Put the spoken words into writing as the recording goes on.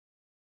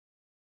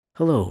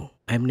Hello,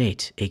 I'm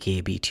Nate,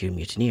 aka B-Tier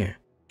Mutineer,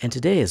 and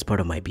today as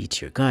part of my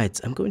B-Tier guides,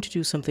 I'm going to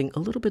do something a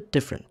little bit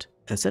different.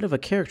 Instead of a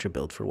character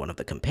build for one of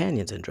the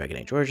companions in Dragon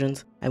Age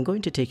Origins, I'm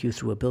going to take you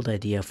through a build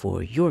idea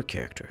for your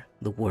character,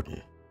 the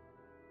Warden.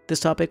 This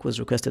topic was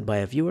requested by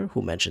a viewer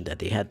who mentioned that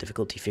they had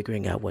difficulty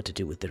figuring out what to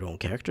do with their own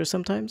character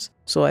sometimes,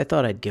 so I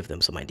thought I'd give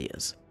them some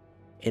ideas.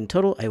 In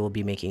total, I will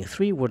be making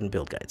 3 Warden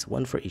build guides,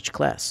 one for each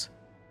class.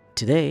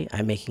 Today,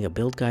 I'm making a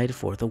build guide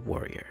for the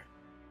Warrior.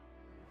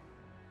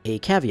 A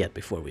caveat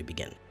before we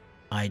begin.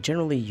 I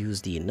generally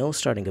use the No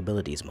Starting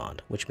Abilities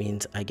mod, which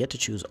means I get to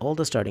choose all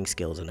the starting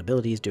skills and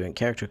abilities during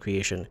character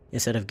creation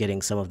instead of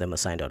getting some of them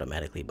assigned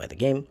automatically by the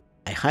game.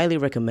 I highly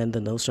recommend the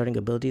No Starting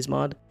Abilities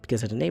mod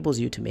because it enables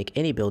you to make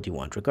any build you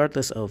want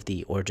regardless of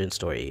the origin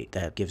story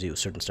that gives you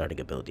certain starting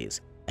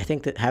abilities. I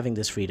think that having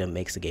this freedom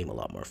makes the game a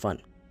lot more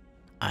fun.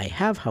 I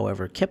have,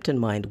 however, kept in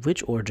mind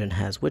which origin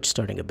has which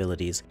starting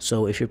abilities,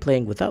 so if you're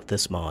playing without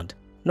this mod,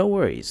 no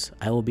worries,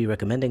 I will be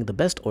recommending the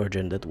best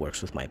origin that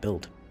works with my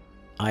build.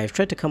 I've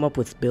tried to come up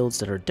with builds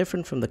that are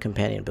different from the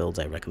companion builds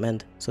I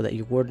recommend so that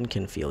your Warden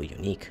can feel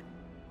unique.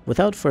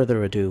 Without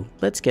further ado,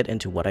 let's get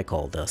into what I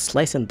call the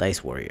Slice and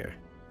Dice Warrior.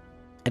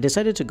 I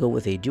decided to go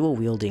with a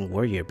dual-wielding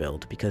warrior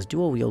build because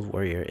dual-wield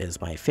warrior is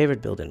my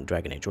favorite build in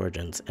Dragon Age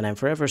Origins, and I'm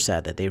forever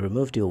sad that they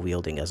removed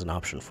dual-wielding as an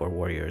option for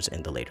warriors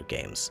in the later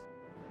games.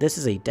 This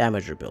is a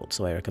damager build,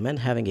 so I recommend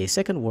having a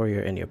second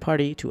warrior in your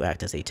party to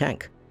act as a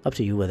tank. Up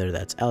to you whether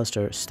that's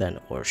Alistair, Zdena,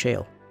 or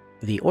Shale.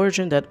 The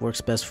origin that works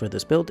best for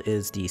this build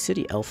is the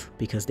City Elf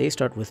because they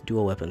start with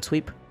dual weapon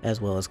sweep, as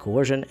well as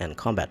coercion and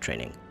combat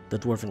training. The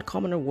Dwarven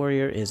Commoner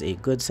Warrior is a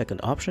good second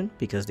option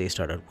because they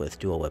started with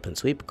dual weapon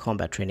sweep,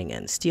 combat training,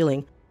 and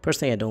stealing.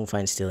 Personally, I don't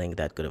find stealing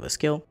that good of a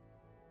skill.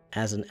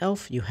 As an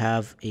elf, you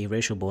have a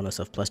racial bonus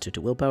of +2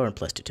 to willpower and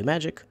 +2 to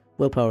magic.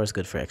 Willpower is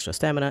good for extra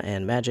stamina,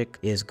 and magic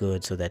is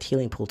good so that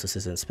healing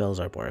poultices and spells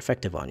are more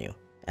effective on you.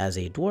 As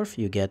a dwarf,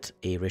 you get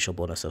a racial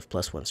bonus of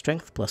 +1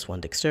 strength, +1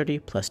 dexterity,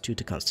 +2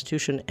 to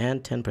constitution,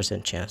 and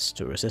 10% chance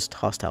to resist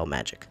hostile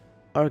magic.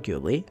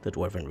 Arguably, the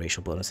dwarven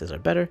racial bonuses are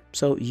better,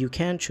 so you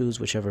can choose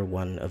whichever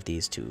one of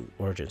these two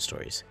origin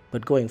stories.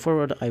 But going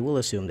forward, I will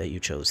assume that you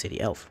chose City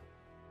Elf.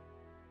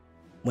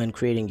 When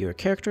creating your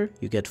character,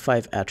 you get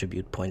 5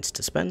 attribute points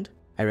to spend.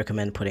 I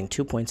recommend putting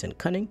 2 points in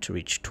Cunning to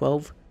reach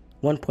 12,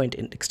 1 point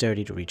in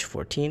Dexterity to reach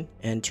 14,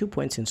 and 2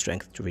 points in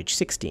Strength to reach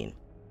 16.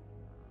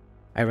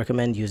 I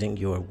recommend using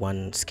your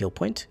 1 skill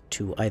point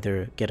to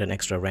either get an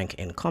extra rank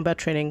in combat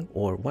training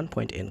or 1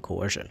 point in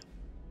coercion.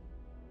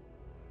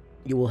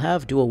 You will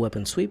have dual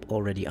weapon sweep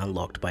already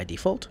unlocked by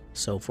default,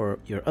 so for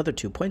your other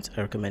 2 points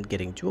I recommend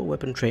getting dual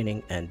weapon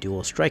training and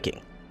dual striking.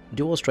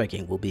 Dual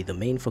striking will be the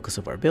main focus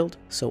of our build,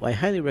 so I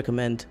highly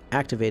recommend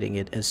activating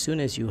it as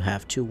soon as you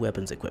have 2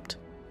 weapons equipped.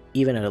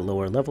 Even at a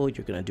lower level,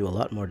 you're going to do a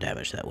lot more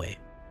damage that way.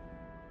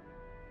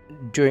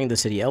 During the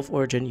City Elf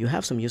origin, you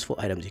have some useful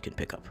items you can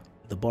pick up.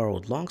 The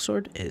Borrowed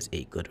Longsword is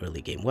a good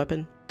early game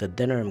weapon. The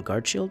Denerim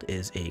Guard Shield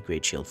is a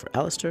great shield for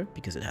Alistair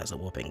because it has a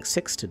whopping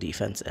 6 to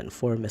defense and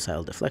 4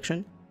 missile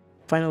deflection.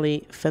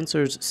 Finally,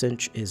 Fencer's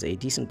Cinch is a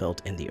decent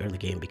belt in the early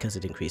game because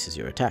it increases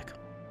your attack.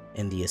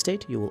 In the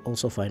estate, you will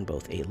also find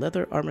both a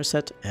leather armor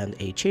set and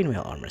a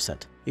chainmail armor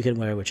set. You can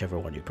wear whichever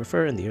one you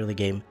prefer in the early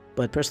game,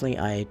 but personally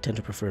I tend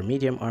to prefer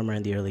medium armor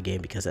in the early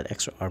game because that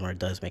extra armor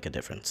does make a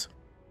difference.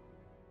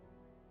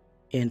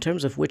 In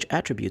terms of which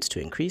attributes to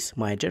increase,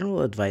 my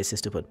general advice is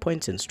to put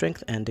points in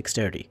Strength and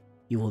Dexterity.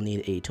 You will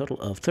need a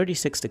total of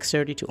 36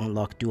 Dexterity to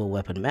unlock Dual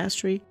Weapon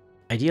Mastery,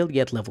 ideally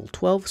at level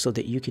 12 so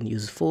that you can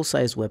use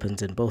full-size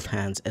weapons in both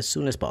hands as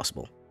soon as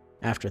possible.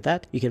 After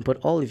that, you can put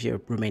all of your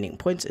remaining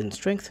points in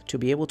Strength to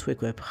be able to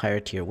equip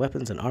higher tier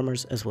weapons and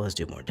armors as well as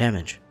do more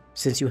damage.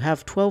 Since you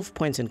have 12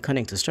 points in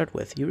Cunning to start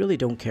with, you really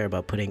don't care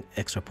about putting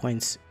extra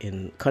points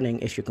in Cunning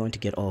if you're going to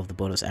get all of the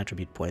bonus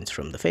attribute points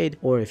from the Fade,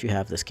 or if you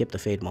have the Skip the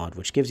Fade mod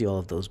which gives you all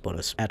of those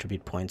bonus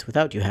attribute points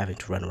without you having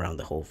to run around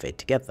the whole Fade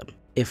to get them.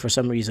 If for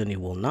some reason you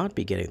will not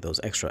be getting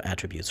those extra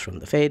attributes from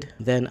the Fade,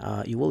 then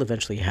you will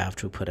eventually have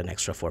to put an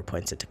extra 4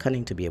 points into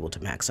Cunning to be able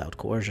to max out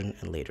Coercion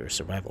and later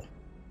Survival.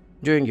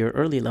 During your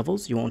early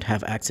levels, you won't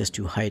have access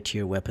to high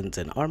tier weapons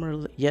and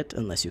armor yet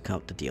unless you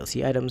count the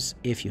DLC items,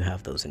 if you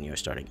have those in your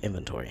starting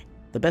inventory.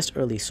 The best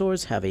early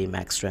swords have a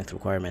max strength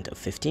requirement of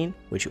 15,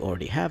 which you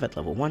already have at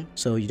level 1,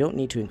 so you don't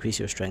need to increase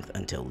your strength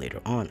until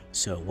later on.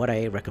 So what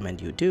I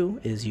recommend you do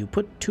is you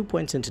put 2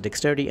 points into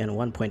dexterity and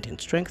 1 point in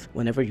strength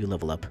whenever you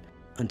level up,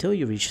 until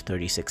you reach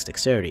 36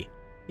 dexterity.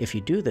 If you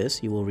do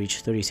this, you will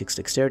reach 36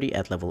 dexterity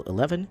at level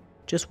 11,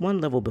 just 1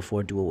 level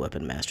before Dual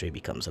Weapon Mastery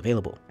becomes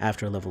available.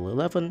 After level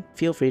 11,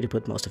 feel free to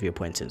put most of your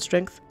points in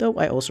Strength, though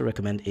I also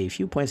recommend a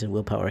few points in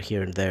Willpower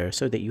here and there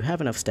so that you have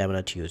enough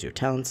stamina to use your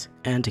talents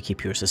and to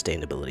keep your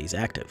sustained abilities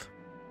active.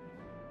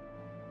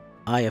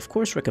 I of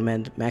course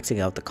recommend maxing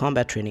out the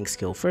combat training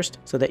skill first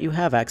so that you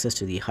have access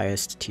to the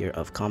highest tier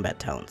of combat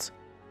talents.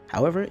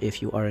 However,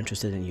 if you are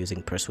interested in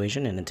using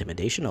Persuasion and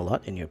Intimidation a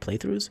lot in your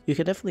playthroughs, you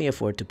can definitely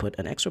afford to put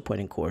an extra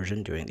point in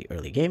Coercion during the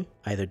early game,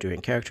 either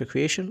during character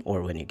creation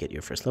or when you get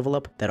your first level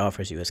up that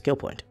offers you a skill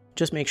point.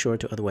 Just make sure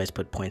to otherwise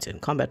put points in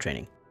combat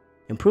training.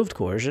 Improved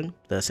Coercion,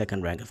 the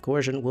second rank of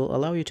Coercion, will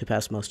allow you to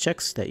pass most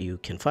checks that you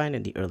can find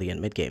in the early and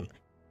mid game.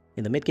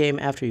 In the mid game,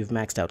 after you've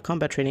maxed out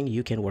combat training,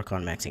 you can work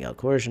on maxing out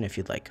Coercion if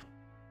you'd like.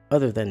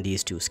 Other than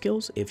these two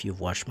skills, if you've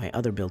watched my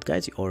other build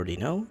guides, you already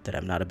know that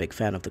I'm not a big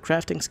fan of the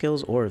crafting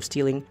skills or of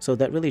stealing, so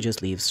that really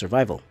just leaves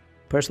survival.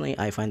 Personally,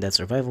 I find that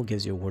survival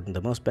gives your Warden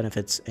the most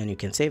benefits, and you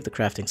can save the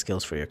crafting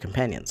skills for your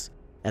companions.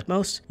 At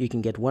most, you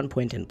can get 1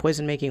 point in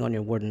poison making on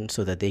your Warden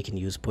so that they can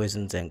use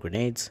poisons and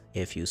grenades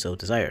if you so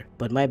desire,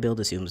 but my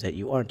build assumes that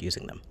you aren't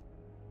using them.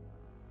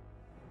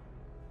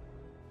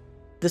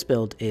 This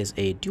build is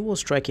a dual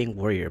striking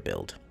warrior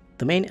build.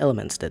 The main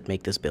elements that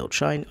make this build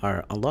shine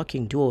are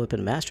unlocking dual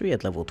weapon mastery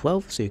at level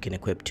 12 so you can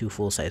equip 2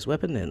 full-size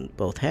weapons in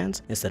both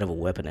hands instead of a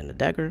weapon and a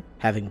dagger,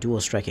 having dual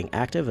striking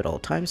active at all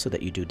times so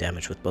that you do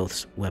damage with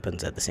both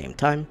weapons at the same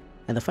time,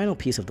 and the final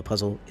piece of the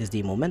puzzle is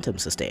the momentum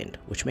sustained,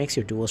 which makes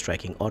your dual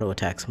striking auto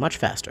attacks much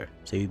faster,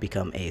 so you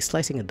become a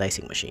slicing and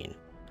dicing machine.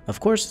 Of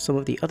course, some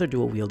of the other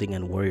dual wielding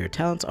and warrior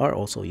talents are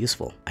also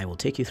useful. I will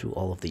take you through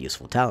all of the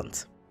useful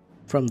talents.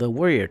 From the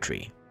warrior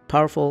tree,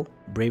 Powerful,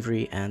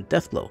 Bravery, and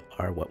Deathblow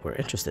are what we're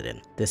interested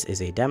in. This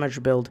is a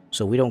damage build,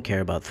 so we don't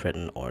care about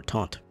Threaten or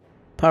Taunt.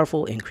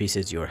 Powerful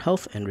increases your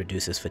health and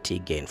reduces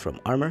fatigue gain from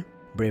armor.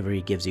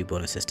 Bravery gives you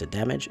bonuses to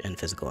damage and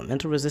physical and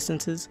mental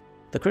resistances.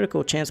 The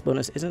critical chance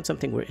bonus isn't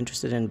something we're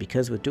interested in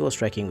because with dual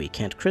striking we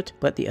can't crit,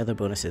 but the other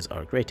bonuses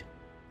are great.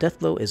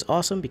 Deathblow is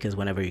awesome because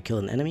whenever you kill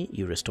an enemy,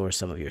 you restore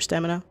some of your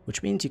stamina,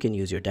 which means you can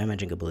use your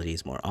damaging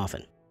abilities more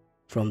often.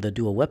 From the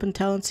dual weapon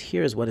talents,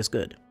 here is what is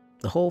good.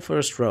 The whole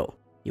first row.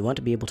 You want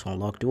to be able to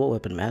unlock dual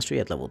weapon mastery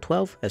at level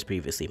 12, as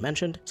previously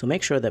mentioned, so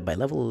make sure that by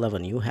level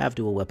 11 you have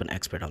dual weapon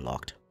expert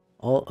unlocked.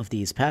 All of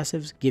these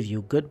passives give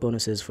you good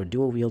bonuses for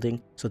dual wielding,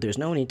 so there's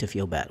no need to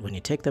feel bad when you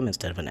take them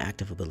instead of an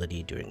active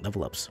ability during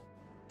level ups.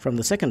 From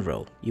the second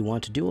row, you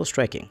want dual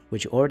striking,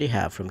 which you already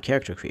have from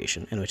character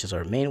creation and which is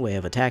our main way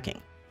of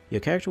attacking.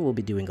 Your character will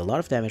be doing a lot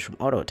of damage from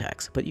auto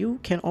attacks, but you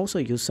can also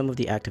use some of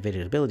the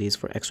activated abilities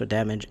for extra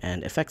damage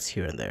and effects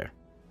here and there.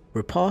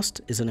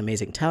 Riposte is an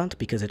amazing talent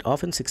because it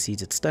often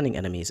succeeds at stunning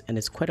enemies and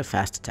it's quite a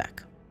fast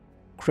attack.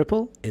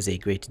 Cripple is a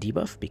great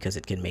debuff because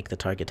it can make the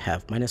target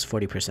have minus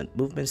 40%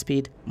 movement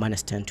speed,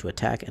 minus 10 to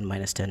attack, and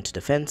minus 10 to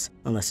defense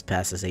unless it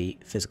passes a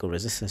physical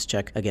resistance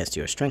check against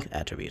your strength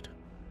attribute.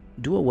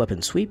 Dual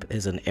Weapon Sweep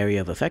is an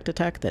area of effect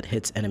attack that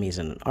hits enemies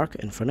in an arc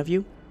in front of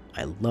you.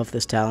 I love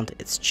this talent,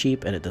 it's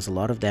cheap and it does a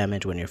lot of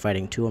damage when you're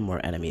fighting 2 or more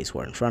enemies who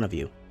are in front of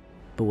you.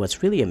 But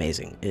what's really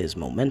amazing is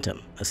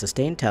Momentum, a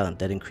sustained talent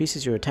that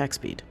increases your attack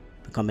speed.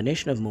 The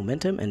combination of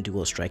momentum and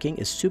dual striking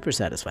is super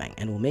satisfying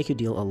and will make you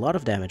deal a lot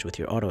of damage with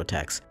your auto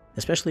attacks,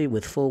 especially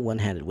with full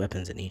one-handed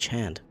weapons in each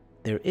hand.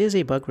 There is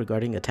a bug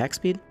regarding attack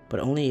speed, but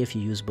only if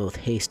you use both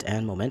haste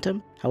and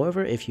momentum.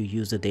 However, if you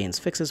use the Dane's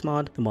Fixes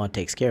mod, the mod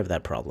takes care of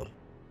that problem.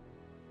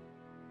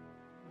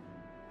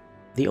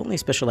 The only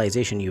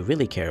specialization you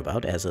really care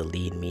about as a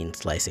lean, mean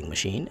slicing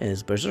machine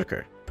is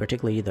Berserker,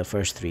 particularly the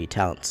first 3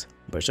 talents,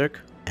 Berserk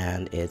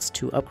and its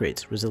 2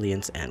 upgrades,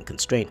 Resilience and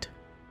Constraint.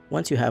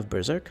 Once you have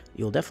Berserk,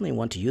 you'll definitely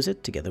want to use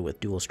it together with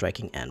dual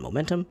striking and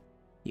momentum.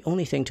 The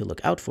only thing to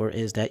look out for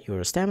is that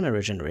your stamina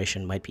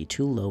regeneration might be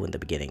too low in the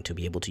beginning to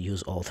be able to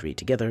use all 3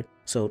 together,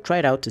 so try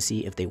it out to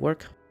see if they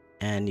work,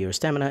 and your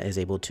stamina is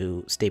able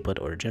to stay put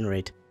or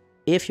regenerate.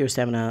 If your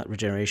stamina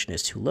regeneration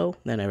is too low,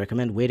 then I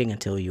recommend waiting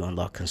until you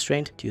unlock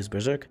Constraint to use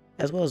Berserk,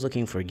 as well as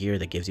looking for gear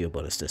that gives you a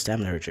bonus to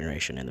stamina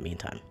regeneration in the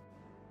meantime.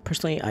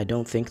 Personally, I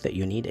don't think that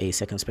you need a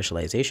second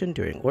specialization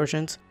during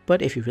Origins,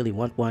 but if you really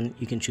want one,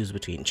 you can choose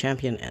between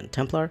Champion and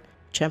Templar.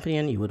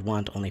 Champion you would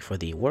want only for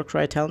the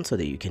Warcry talent so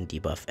that you can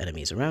debuff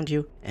enemies around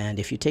you, and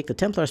if you take the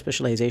Templar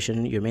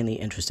specialization, you're mainly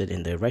interested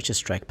in the Righteous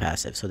Strike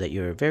passive so that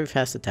your very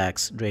fast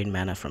attacks drain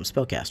mana from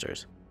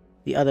spellcasters.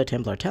 The other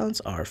Templar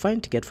talents are fine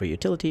to get for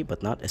utility,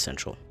 but not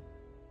essential.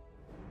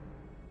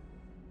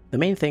 The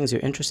main things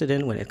you're interested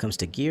in when it comes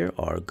to gear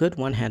are good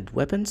one-handed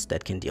weapons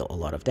that can deal a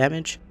lot of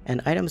damage,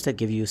 and items that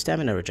give you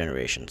stamina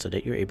regeneration so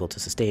that you're able to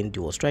sustain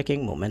dual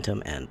striking,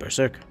 momentum, and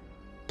berserk.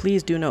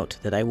 Please do note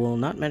that I will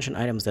not mention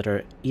items that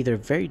are either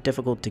very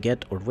difficult to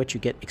get or which you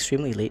get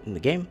extremely late in the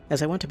game,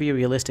 as I want to be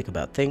realistic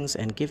about things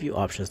and give you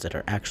options that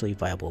are actually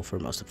viable for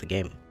most of the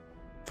game.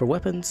 For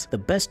weapons, the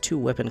best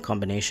 2-weapon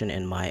combination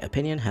in my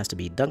opinion has to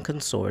be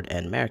Duncan's Sword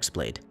and Merrick's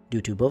Blade,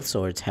 due to both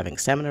swords having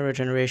stamina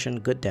regeneration,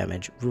 good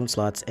damage, rune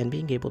slots, and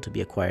being able to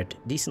be acquired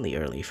decently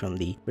early from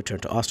the Return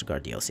to Ostagar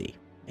DLC.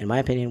 In my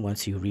opinion,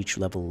 once you reach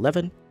level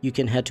 11, you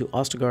can head to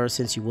Ostagar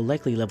since you will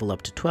likely level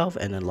up to 12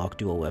 and unlock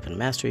dual weapon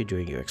mastery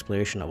during your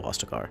exploration of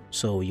Ostagar,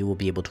 so you will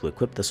be able to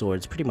equip the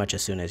swords pretty much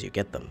as soon as you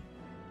get them.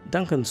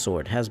 Duncan's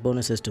Sword has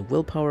bonuses to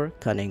willpower,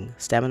 cunning,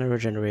 stamina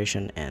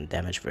regeneration, and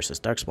damage versus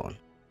darkspawn.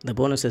 The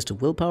bonuses to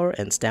willpower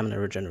and stamina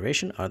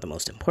regeneration are the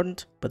most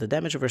important, but the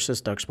damage versus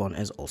darkspawn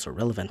is also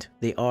relevant.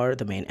 They are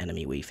the main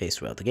enemy we face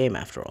throughout the game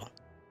after all.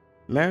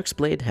 Merrick's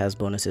Blade has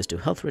bonuses to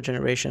health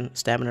regeneration,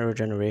 stamina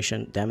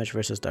regeneration, damage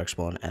versus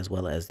darkspawn, as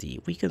well as the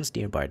Weakens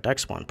Nearby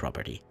Darkspawn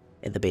property.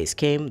 In the base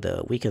game,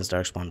 the Weakens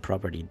Darkspawn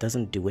property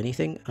doesn't do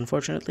anything,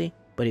 unfortunately,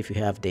 but if you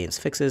have Dane's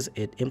Fixes,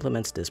 it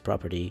implements this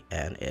property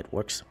and it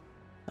works.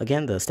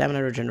 Again, the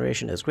stamina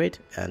regeneration is great,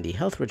 and the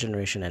health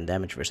regeneration and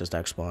damage versus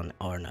darkspawn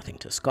are nothing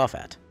to scoff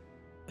at.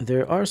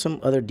 There are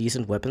some other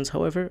decent weapons,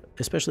 however,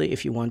 especially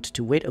if you want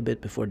to wait a bit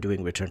before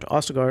doing Return to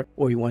Ostagar,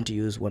 or you want to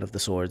use one of the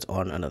swords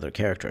on another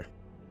character.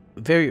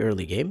 Very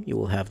early game, you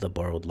will have the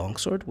borrowed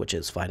longsword, which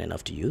is fine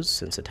enough to use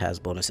since it has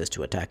bonuses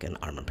to attack and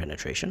armor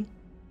penetration.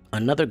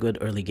 Another good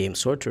early game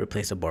sword to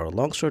replace a borrowed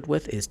longsword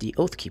with is the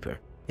Oathkeeper.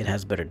 It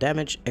has better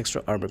damage,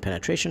 extra armor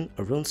penetration,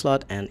 a rune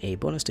slot, and a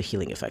bonus to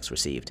healing effects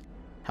received.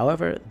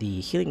 However,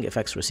 the healing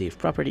effects received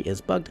property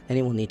is bugged, and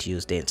you will need to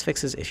use Dane's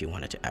fixes if you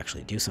want it to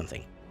actually do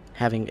something.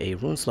 Having a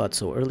rune slot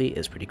so early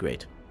is pretty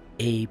great.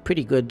 A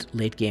pretty good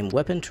late game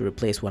weapon to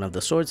replace one of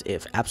the swords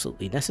if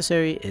absolutely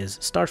necessary is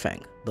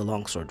Starfang, the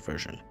longsword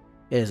version.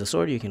 It is a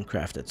sword you can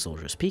craft at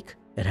Soldier's Peak.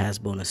 It has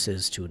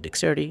bonuses to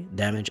dexterity,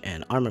 damage,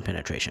 and armor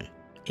penetration.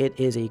 It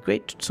is a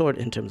great sword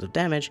in terms of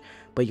damage,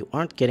 but you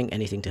aren't getting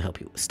anything to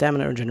help you with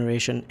stamina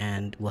regeneration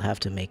and will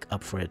have to make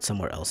up for it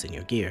somewhere else in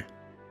your gear.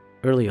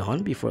 Early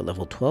on, before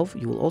level 12,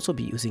 you will also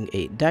be using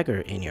a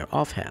dagger in your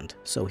offhand,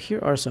 so here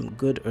are some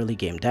good early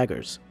game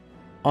daggers.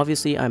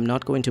 Obviously, I'm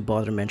not going to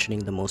bother mentioning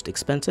the most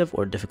expensive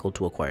or difficult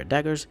to acquire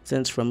daggers,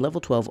 since from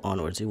level 12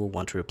 onwards you will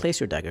want to replace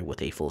your dagger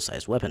with a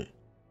full-size weapon.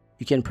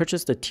 You can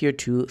purchase the Tier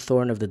 2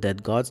 Thorn of the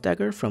Dead Gods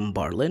dagger from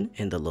Barlin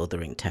in the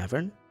Lothering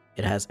Tavern.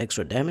 It has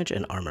extra damage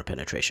and armor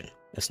penetration.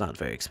 It's not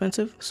very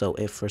expensive, so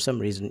if for some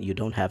reason you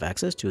don't have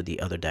access to the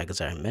other daggers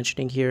that I'm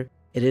mentioning here,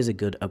 it is a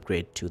good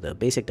upgrade to the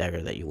basic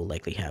dagger that you will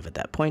likely have at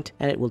that point,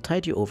 and it will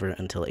tide you over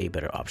until a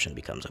better option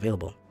becomes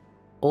available.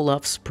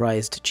 Olaf's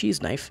Prized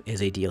Cheese Knife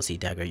is a DLC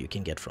dagger you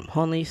can get from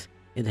Honleith.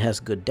 It has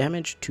good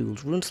damage, 2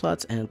 rune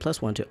slots, and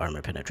 +1 to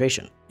armor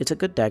penetration. It's a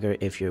good dagger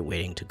if you're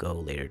waiting to go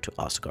later to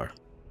Ostagar.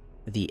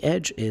 The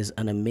Edge is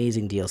an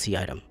amazing DLC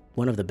item,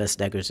 one of the best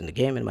daggers in the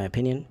game in my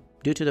opinion.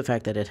 Due to the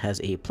fact that it has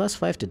a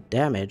 +5 to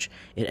damage,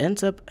 it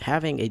ends up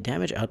having a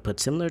damage output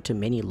similar to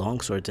many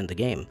longswords in the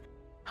game.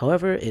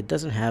 However, it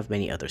doesn't have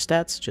many other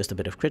stats, just a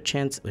bit of crit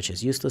chance, which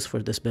is useless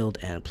for this build,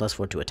 and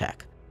 +4 to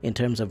attack. In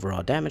terms of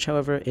raw damage,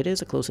 however, it is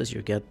the closest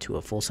you get to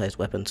a full-size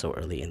weapon so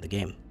early in the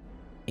game.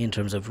 In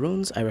terms of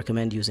runes, I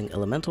recommend using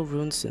elemental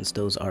runes since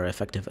those are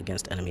effective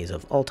against enemies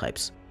of all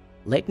types.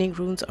 Lightning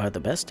runes are the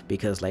best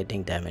because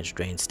lightning damage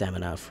drains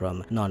stamina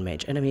from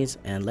non-mage enemies,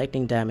 and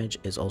lightning damage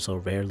is also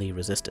rarely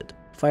resisted.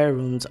 Fire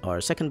runes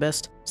are second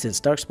best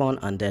since darkspawn,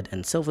 undead,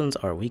 and sylvans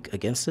are weak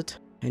against it,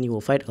 and you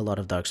will fight a lot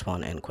of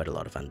darkspawn and quite a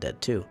lot of undead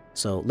too.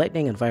 So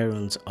lightning and fire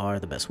runes are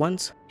the best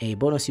ones. A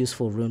bonus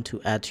useful rune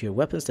to add to your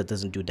weapons that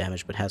doesn't do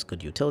damage but has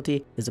good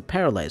utility is a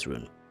paralyze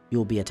rune. You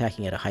will be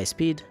attacking at a high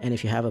speed, and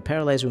if you have a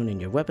paralyze rune in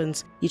your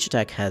weapons, each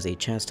attack has a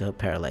chance to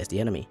paralyze the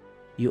enemy.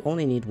 You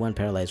only need 1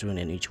 paralyze rune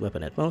in each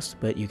weapon at most,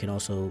 but you can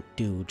also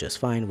do just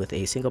fine with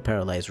a single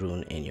paralyze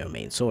rune in your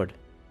main sword.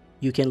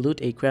 You can loot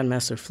a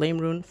Grandmaster Flame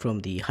rune from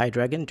the High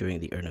Dragon during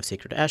the Urn of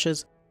Sacred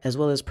Ashes, as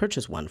well as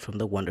purchase one from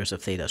the Wonders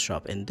of Thedas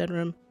shop in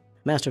Denrim.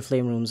 Master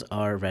Flame runes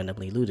are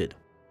randomly looted.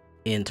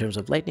 In terms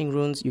of lightning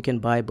runes, you can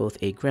buy both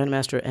a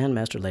Grandmaster and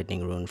Master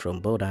Lightning rune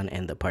from Bodan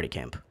and the Party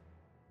Camp.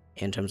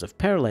 In terms of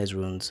Paralyze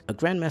runes, a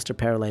Grandmaster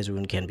Paralyze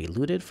rune can be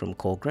looted from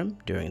Colgrim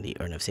during the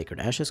Urn of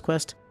Sacred Ashes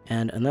quest,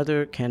 and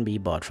another can be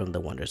bought from the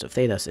Wonders of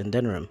Thedas in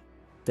Denrim.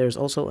 There's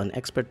also an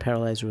Expert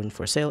Paralyze rune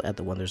for sale at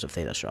the Wonders of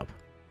Thedas shop.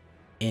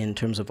 In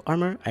terms of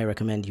armor, I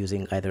recommend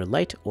using either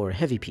light or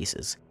heavy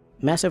pieces.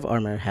 Massive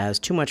armor has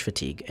too much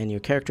fatigue, and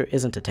your character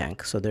isn't a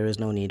tank, so there is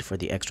no need for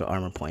the extra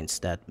armor points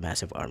that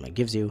massive armor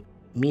gives you.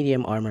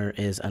 Medium armor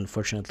is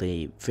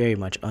unfortunately very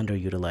much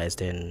underutilized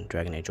in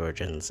Dragon Age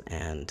Origins,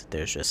 and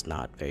there's just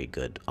not very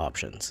good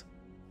options.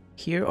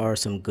 Here are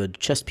some good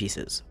chest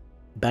pieces.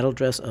 Battle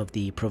Dress of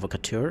the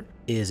Provocateur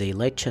is a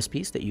light chest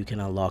piece that you can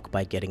unlock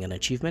by getting an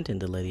achievement in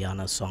the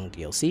Liliana's Song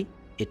DLC.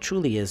 It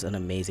truly is an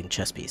amazing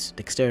chest piece.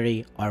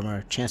 Dexterity,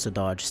 armor, chance to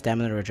dodge,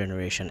 stamina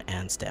regeneration,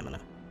 and stamina.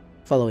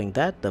 Following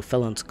that, the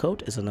Felon's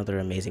Coat is another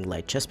amazing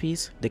light chest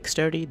piece.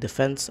 Dexterity,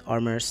 defense,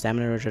 armor,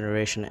 stamina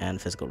regeneration,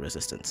 and physical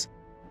resistance.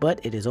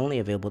 But it is only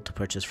available to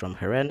purchase from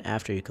Heren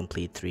after you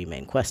complete 3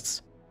 main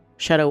quests.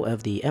 Shadow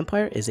of the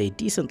Empire is a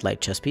decent light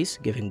chest piece,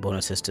 giving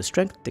bonuses to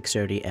strength,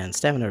 dexterity, and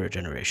stamina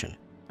regeneration.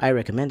 I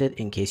recommend it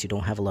in case you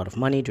don't have a lot of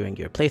money during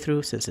your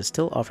playthrough, since it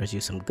still offers you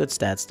some good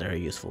stats that are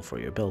useful for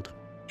your build.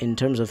 In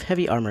terms of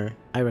heavy armor,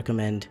 I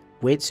recommend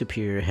Wade's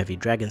Superior Heavy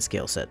Dragon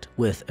Scale set,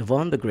 with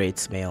Yvonne the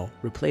Great's mail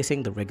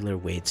replacing the regular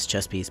Wade's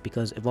chest piece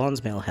because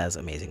Yvonne's mail has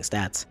amazing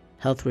stats: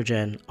 health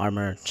regen,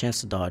 armor,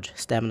 chance to dodge,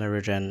 stamina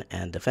regen,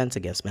 and defense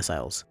against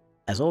missiles.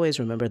 As always,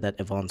 remember that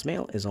Yvonne's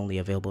mail is only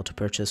available to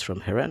purchase from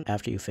Heren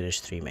after you finish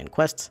 3 main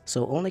quests,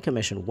 so only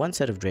commission 1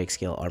 set of Drake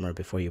Scale armor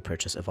before you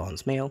purchase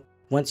Yvonne's mail.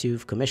 Once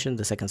you've commissioned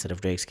the 2nd set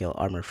of Drake Scale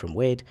armor from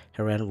Wade,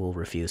 Heren will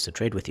refuse to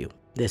trade with you.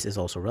 This is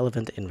also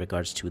relevant in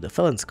regards to the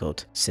Felon's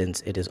Coat,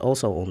 since it is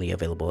also only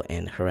available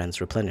in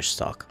Heren's replenished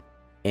stock.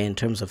 In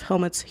terms of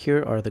helmets,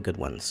 here are the good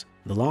ones.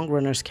 The Long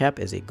Runner's Cap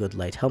is a good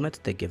light helmet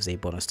that gives a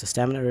bonus to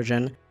stamina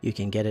regen. You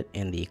can get it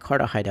in the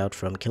Carta hideout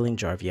from killing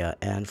Jarvia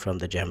and from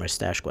the Jammer's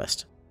Stash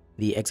quest.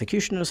 The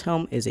Executioner's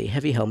Helm is a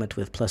heavy helmet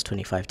with plus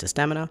 25 to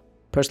stamina.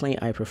 Personally,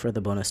 I prefer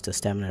the bonus to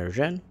stamina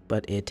regen,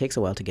 but it takes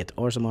a while to get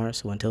Orzammar,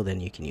 so until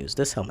then you can use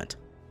this helmet.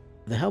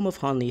 The Helm of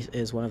Hanleith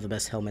is one of the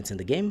best helmets in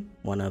the game,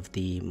 one of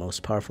the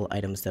most powerful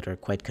items that are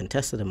quite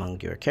contested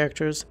among your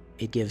characters.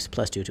 It gives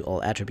 +2 to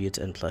all attributes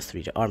and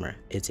 +3 to armor.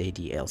 It's a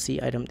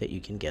DLC item that you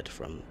can get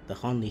from the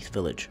Hanleith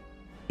village.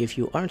 If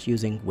you aren't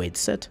using Wade's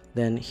set,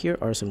 then here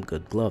are some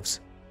good gloves.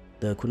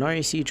 The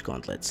Qunari Siege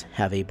Gauntlets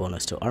have a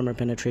bonus to armor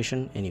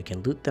penetration, and you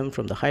can loot them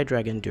from the High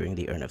Dragon during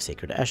the Urn of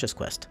Sacred Ashes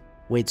quest.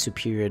 Wade's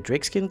superior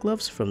Drakeskin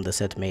gloves from the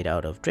set made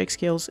out of drake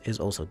scales is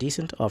also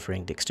decent,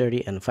 offering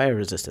dexterity and fire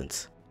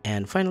resistance.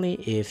 And finally,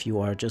 if you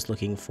are just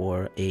looking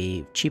for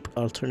a cheap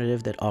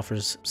alternative that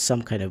offers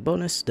some kind of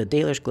bonus, the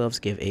Dalish gloves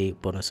give a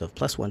bonus of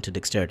 +1 to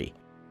dexterity.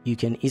 You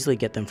can easily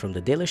get them from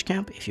the Dalish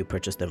camp if you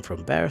purchase them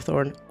from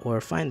Barathorn, or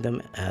find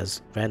them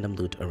as random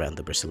loot around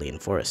the Brazilian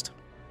forest.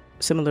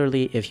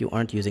 Similarly, if you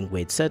aren't using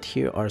Wade's set,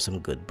 here are some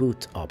good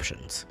boot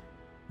options.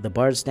 The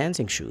Bard's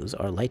Dancing Shoes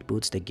are light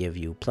boots that give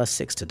you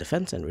 +6 to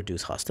defense and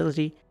reduce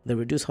hostility. The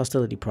reduce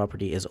hostility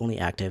property is only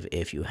active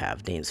if you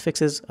have Dane's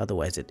fixes,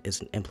 otherwise it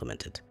isn't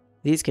implemented.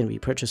 These can be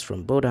purchased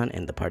from Bodan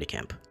in the party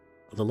camp.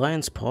 The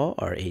Lion's Paw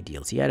are a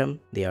DLC item.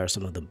 They are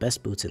some of the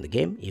best boots in the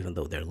game, even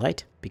though they're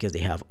light, because they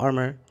have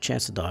armor,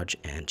 chance to dodge,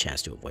 and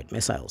chance to avoid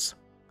missiles.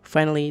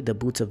 Finally, the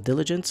Boots of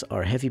Diligence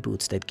are heavy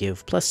boots that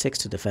give +6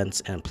 to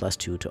defense and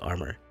 +2 to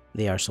armor.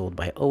 They are sold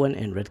by Owen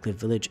in Redcliffe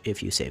Village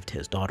if you saved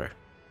his daughter.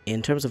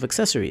 In terms of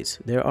accessories,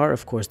 there are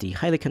of course the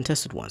highly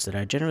contested ones that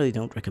I generally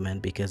don't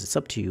recommend because it's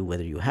up to you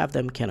whether you have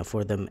them, can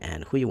afford them,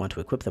 and who you want to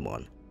equip them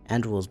on.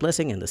 Andrew's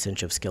Blessing and the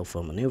Cinch of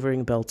Skillful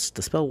Maneuvering belts,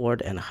 the Spell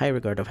Ward and High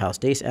Regard of House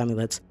Dace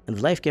amulets, and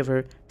the Life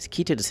Giver,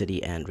 Key to the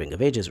City, and Ring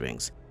of Ages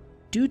rings.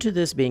 Due to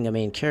this being a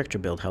main character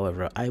build,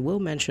 however, I will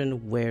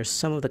mention where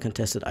some of the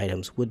contested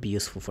items would be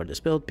useful for this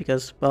build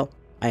because, well,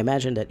 I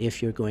imagine that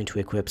if you're going to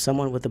equip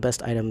someone with the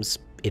best items,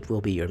 it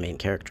will be your main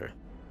character.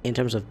 In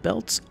terms of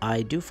belts,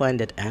 I do find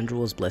that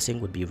Andrew's Blessing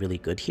would be really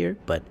good here,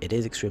 but it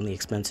is extremely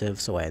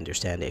expensive, so I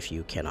understand if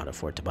you cannot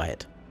afford to buy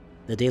it.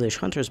 The Dalish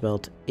Hunter's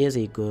Belt is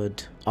a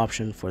good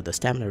option for the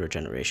stamina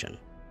regeneration.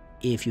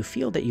 If you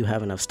feel that you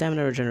have enough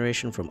stamina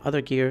regeneration from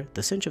other gear,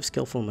 the Cinch of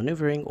Skillful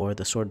Maneuvering or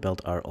the Sword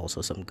Belt are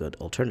also some good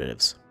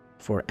alternatives.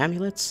 For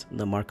amulets,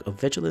 the Mark of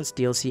Vigilance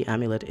DLC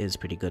amulet is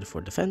pretty good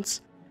for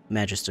defense.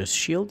 Magister's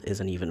Shield is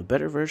an even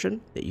better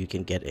version that you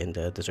can get in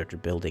the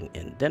Deserted Building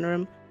in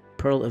Denerim.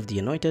 Pearl of the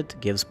Anointed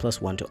gives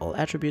 +1 to all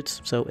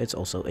attributes, so it's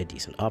also a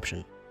decent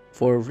option.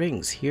 For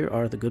rings, here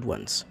are the good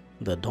ones.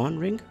 The Dawn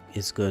Ring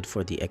is good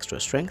for the extra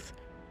strength.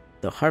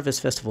 The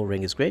Harvest Festival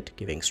Ring is great,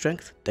 giving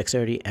strength,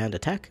 dexterity, and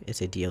attack.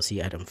 It's a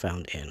DLC item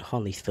found in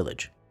Hanleith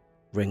Village.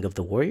 Ring of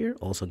the Warrior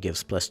also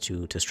gives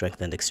 +2 to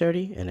strength and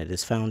dexterity, and it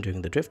is found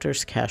during the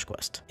Drifter's Cash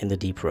Quest in the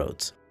Deep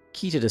Roads.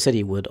 Key to the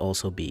City would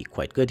also be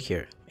quite good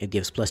here. It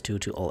gives +2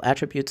 to all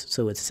attributes,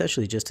 so it's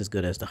essentially just as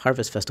good as the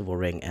Harvest Festival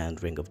Ring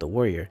and Ring of the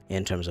Warrior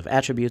in terms of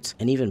attributes,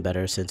 and even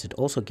better since it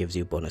also gives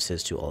you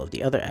bonuses to all of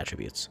the other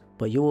attributes.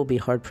 But you will be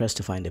hard pressed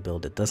to find a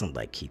build that doesn't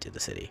like Key to the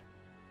City.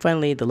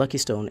 Finally, the Lucky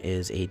Stone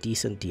is a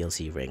decent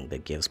DLC ring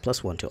that gives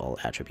 +1 to all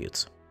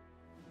attributes.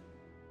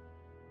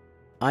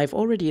 I've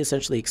already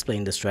essentially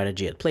explained the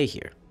strategy at play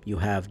here. You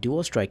have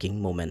dual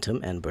striking, momentum,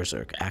 and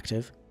berserk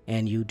active,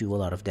 and you do a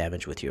lot of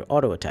damage with your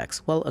auto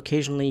attacks, while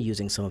occasionally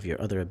using some of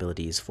your other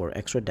abilities for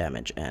extra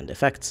damage and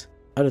effects.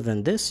 Other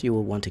than this, you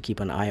will want to keep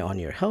an eye on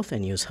your health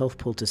and use health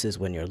poultices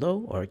when you're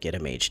low, or get a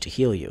mage to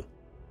heal you.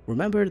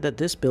 Remember that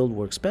this build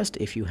works best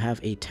if you have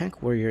a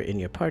tank warrior in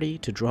your party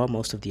to draw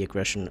most of the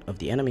aggression of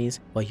the enemies,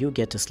 while you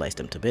get to slice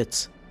them to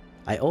bits.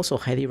 I also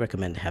highly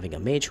recommend having a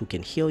mage who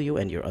can heal you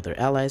and your other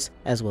allies,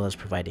 as well as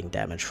providing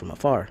damage from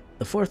afar.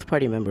 The fourth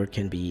party member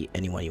can be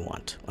anyone you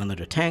want.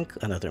 Another tank,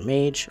 another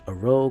mage, a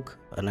rogue,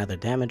 another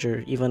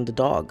damager, even the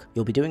dog.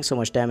 You'll be doing so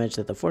much damage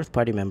that the fourth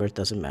party member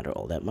doesn't matter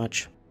all that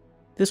much.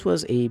 This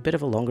was a bit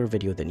of a longer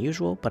video than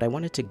usual, but I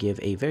wanted to give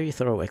a very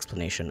thorough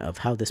explanation of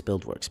how this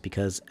build works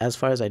because, as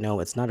far as I know,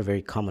 it's not a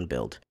very common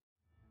build.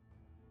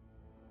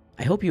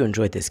 I hope you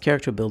enjoyed this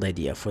character build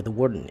idea for the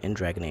Warden in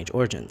Dragon Age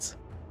Origins.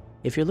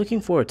 If you're looking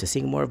forward to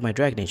seeing more of my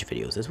Dragon Age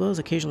videos, as well as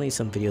occasionally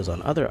some videos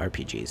on other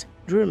RPGs,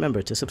 do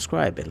remember to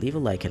subscribe and leave a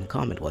like and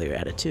comment while you're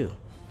at it too.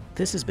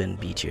 This has been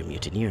B Tier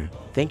Mutineer.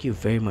 Thank you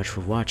very much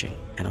for watching,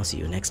 and I'll see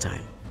you next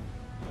time.